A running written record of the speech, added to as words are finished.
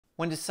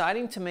When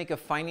deciding to make a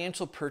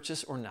financial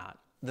purchase or not,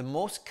 the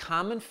most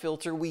common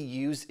filter we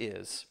use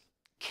is,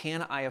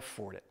 can I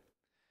afford it?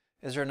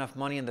 Is there enough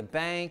money in the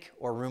bank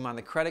or room on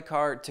the credit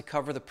card to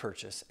cover the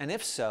purchase? And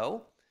if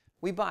so,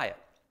 we buy it.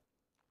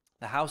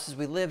 The houses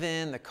we live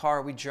in, the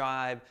car we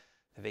drive,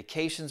 the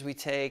vacations we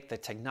take, the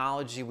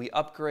technology we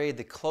upgrade,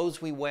 the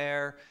clothes we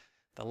wear,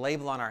 the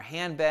label on our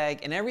handbag,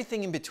 and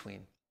everything in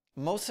between.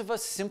 Most of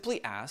us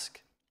simply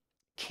ask,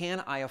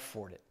 can I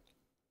afford it?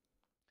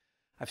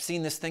 I've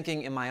seen this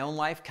thinking in my own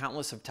life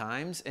countless of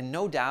times, and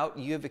no doubt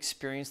you have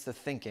experienced the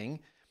thinking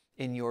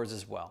in yours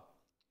as well.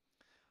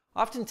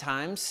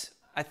 Oftentimes,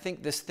 I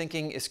think this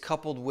thinking is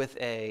coupled with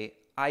a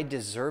I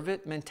deserve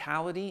it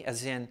mentality,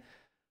 as in,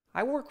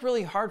 I work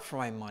really hard for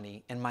my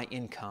money and my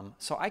income,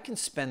 so I can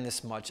spend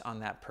this much on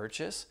that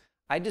purchase.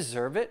 I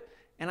deserve it,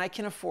 and I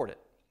can afford it.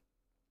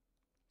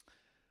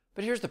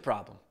 But here's the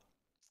problem.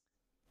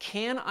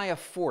 Can I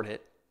afford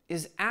it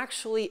is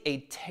actually a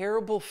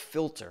terrible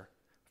filter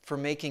for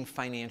making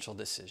financial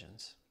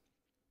decisions.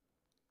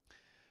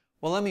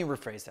 Well, let me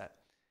rephrase that.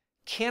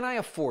 Can I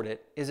afford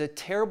it is a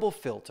terrible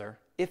filter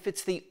if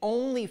it's the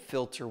only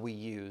filter we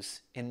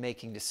use in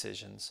making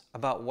decisions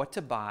about what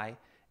to buy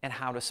and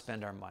how to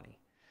spend our money.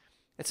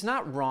 It's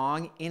not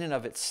wrong in and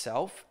of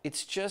itself,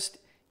 it's just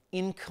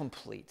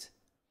incomplete.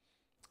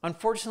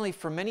 Unfortunately,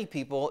 for many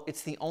people,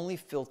 it's the only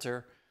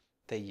filter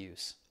they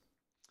use.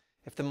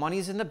 If the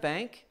money's in the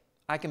bank,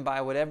 I can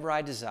buy whatever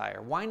I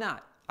desire. Why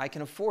not? I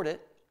can afford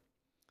it.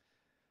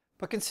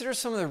 But consider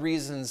some of the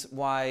reasons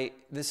why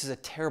this is a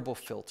terrible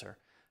filter.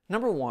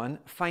 Number one,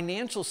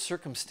 financial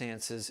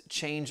circumstances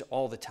change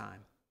all the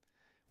time.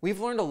 We've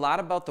learned a lot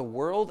about the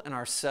world and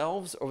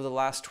ourselves over the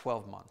last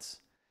 12 months.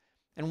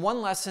 And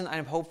one lesson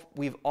I hope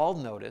we've all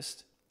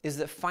noticed is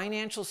that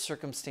financial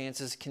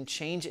circumstances can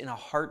change in a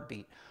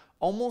heartbeat,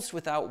 almost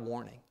without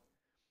warning.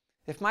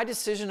 If my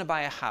decision to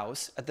buy a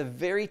house at the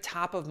very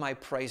top of my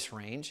price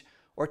range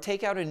or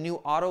take out a new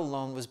auto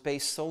loan was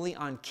based solely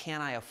on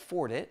can I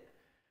afford it,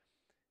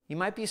 you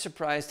might be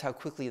surprised how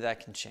quickly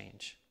that can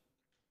change.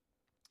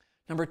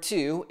 Number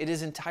two, it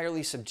is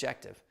entirely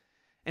subjective.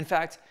 In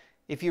fact,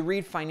 if you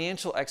read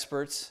financial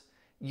experts,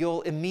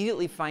 you'll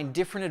immediately find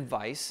different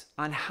advice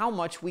on how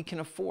much we can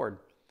afford.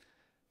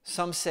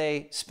 Some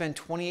say spend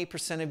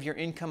 28% of your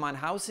income on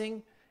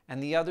housing,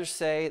 and the others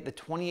say the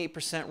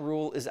 28%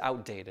 rule is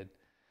outdated.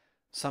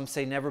 Some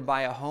say never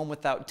buy a home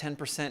without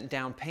 10%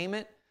 down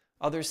payment.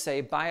 Others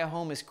say buy a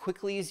home as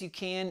quickly as you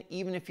can,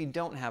 even if you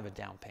don't have a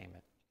down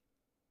payment.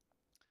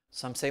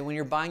 Some say when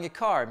you're buying a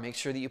car, make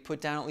sure that you put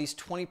down at least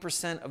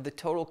 20% of the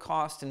total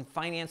cost and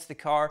finance the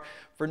car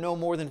for no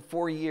more than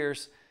 4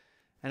 years.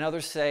 And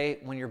others say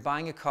when you're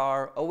buying a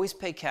car, always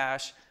pay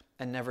cash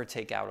and never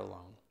take out a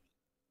loan.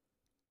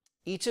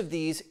 Each of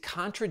these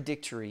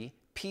contradictory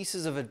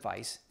pieces of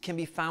advice can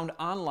be found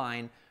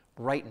online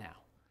right now.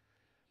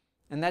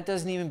 And that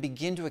doesn't even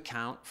begin to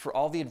account for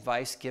all the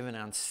advice given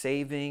on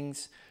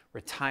savings,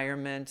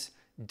 retirement,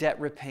 debt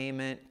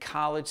repayment,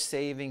 college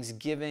savings,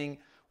 giving,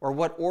 or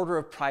what order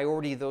of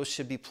priority those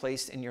should be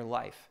placed in your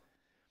life.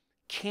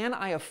 Can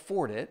I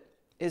afford it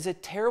is a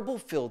terrible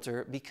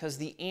filter because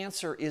the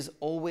answer is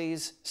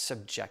always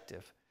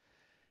subjective.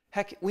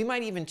 Heck, we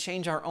might even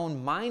change our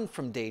own mind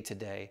from day to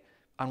day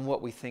on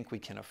what we think we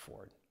can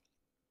afford.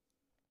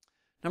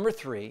 Number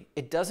three,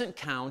 it doesn't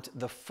count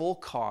the full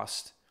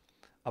cost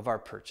of our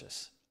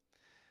purchase.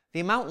 The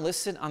amount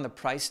listed on the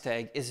price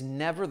tag is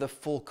never the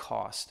full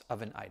cost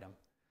of an item.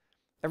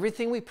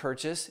 Everything we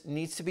purchase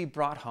needs to be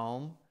brought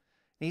home,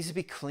 needs to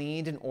be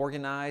cleaned and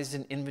organized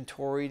and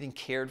inventoried and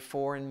cared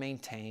for and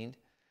maintained.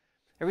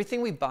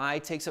 Everything we buy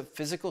takes up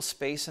physical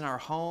space in our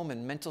home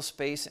and mental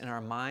space in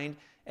our mind,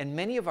 and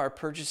many of our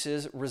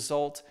purchases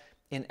result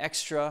in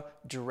extra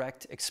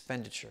direct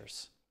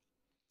expenditures.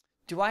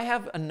 Do I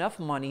have enough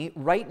money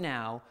right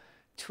now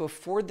to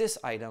afford this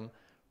item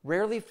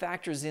rarely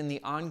factors in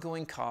the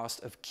ongoing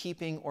cost of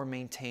keeping or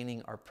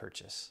maintaining our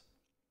purchase.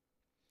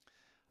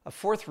 A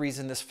fourth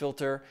reason this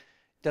filter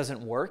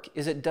doesn't work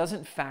is it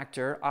doesn't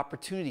factor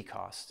opportunity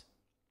cost.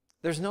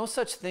 There's no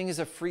such thing as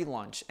a free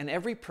lunch, and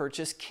every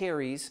purchase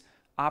carries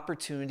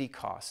opportunity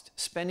cost.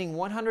 Spending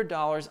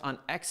 $100 on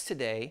X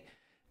today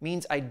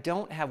means I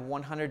don't have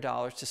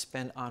 $100 to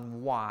spend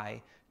on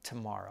Y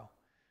tomorrow.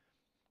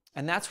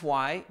 And that's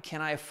why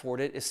can I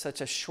afford it is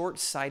such a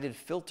short-sighted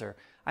filter.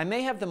 I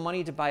may have the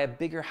money to buy a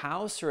bigger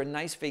house or a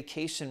nice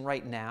vacation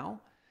right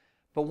now,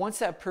 but once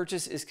that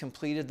purchase is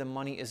completed, the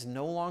money is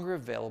no longer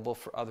available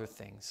for other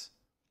things.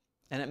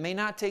 And it may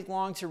not take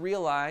long to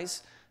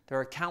realize there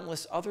are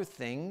countless other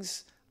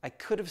things I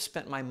could have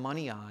spent my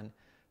money on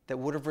that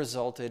would have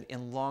resulted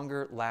in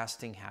longer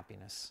lasting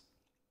happiness.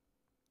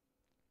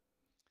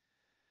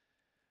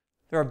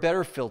 There are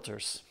better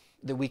filters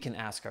that we can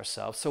ask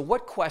ourselves. So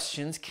what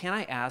questions can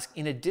I ask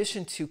in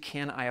addition to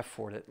can I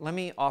afford it? Let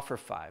me offer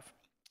 5.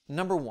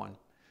 Number 1,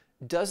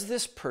 does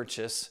this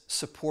purchase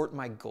support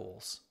my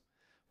goals?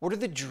 What are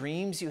the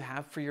dreams you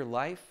have for your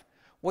life?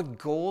 What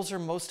goals are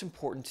most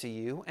important to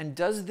you? And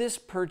does this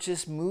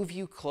purchase move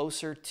you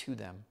closer to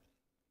them?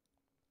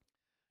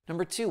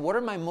 Number two, what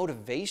are my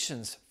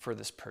motivations for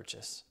this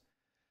purchase?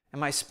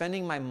 Am I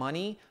spending my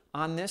money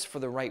on this for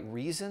the right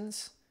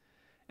reasons?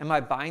 Am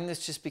I buying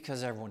this just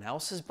because everyone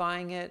else is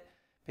buying it,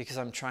 because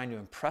I'm trying to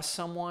impress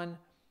someone?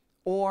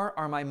 Or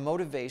are my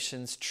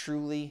motivations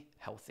truly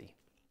healthy?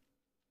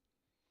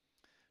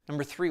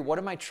 Number three, what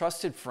do my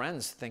trusted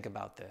friends think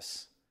about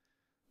this?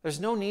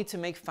 There's no need to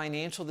make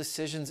financial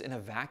decisions in a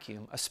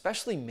vacuum,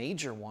 especially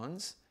major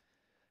ones.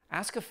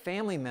 Ask a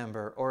family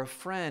member or a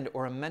friend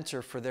or a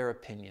mentor for their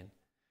opinion.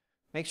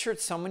 Make sure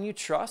it's someone you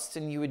trust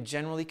and you would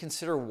generally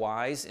consider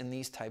wise in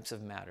these types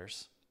of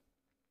matters.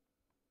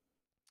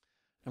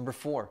 Number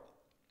four,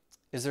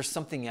 is there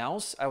something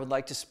else I would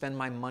like to spend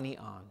my money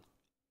on?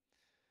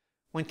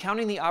 When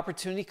counting the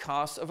opportunity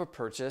cost of a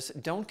purchase,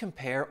 don't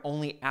compare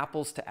only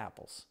apples to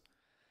apples.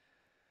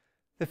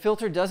 The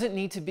filter doesn't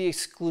need to be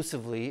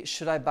exclusively,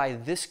 should I buy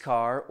this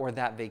car or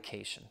that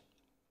vacation?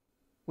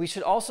 We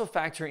should also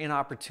factor in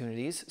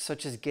opportunities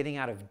such as getting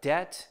out of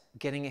debt,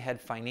 getting ahead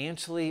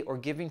financially, or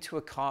giving to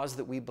a cause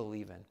that we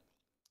believe in.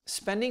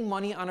 Spending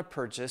money on a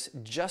purchase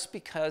just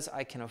because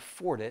I can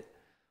afford it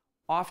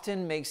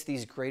often makes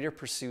these greater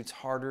pursuits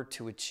harder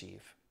to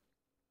achieve.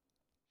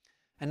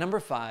 And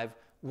number five,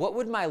 what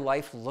would my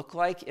life look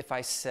like if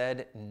I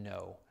said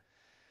no?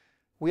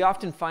 We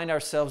often find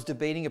ourselves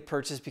debating a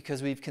purchase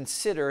because we've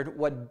considered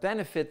what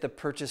benefit the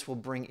purchase will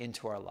bring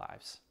into our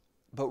lives.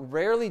 But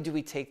rarely do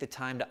we take the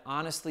time to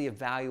honestly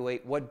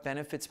evaluate what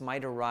benefits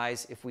might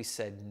arise if we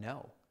said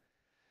no.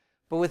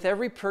 But with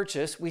every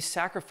purchase, we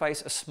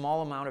sacrifice a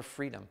small amount of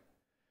freedom.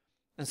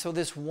 And so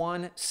this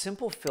one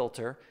simple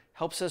filter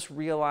helps us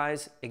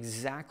realize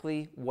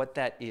exactly what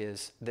that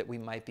is that we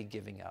might be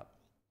giving up.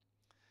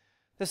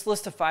 This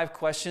list of 5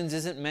 questions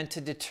isn't meant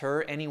to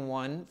deter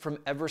anyone from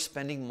ever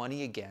spending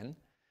money again.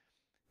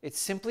 It's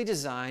simply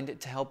designed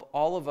to help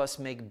all of us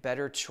make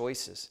better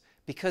choices,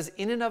 because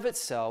in and of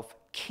itself,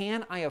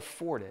 can I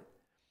afford it,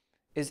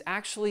 is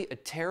actually a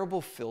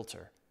terrible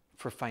filter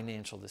for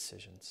financial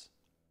decisions.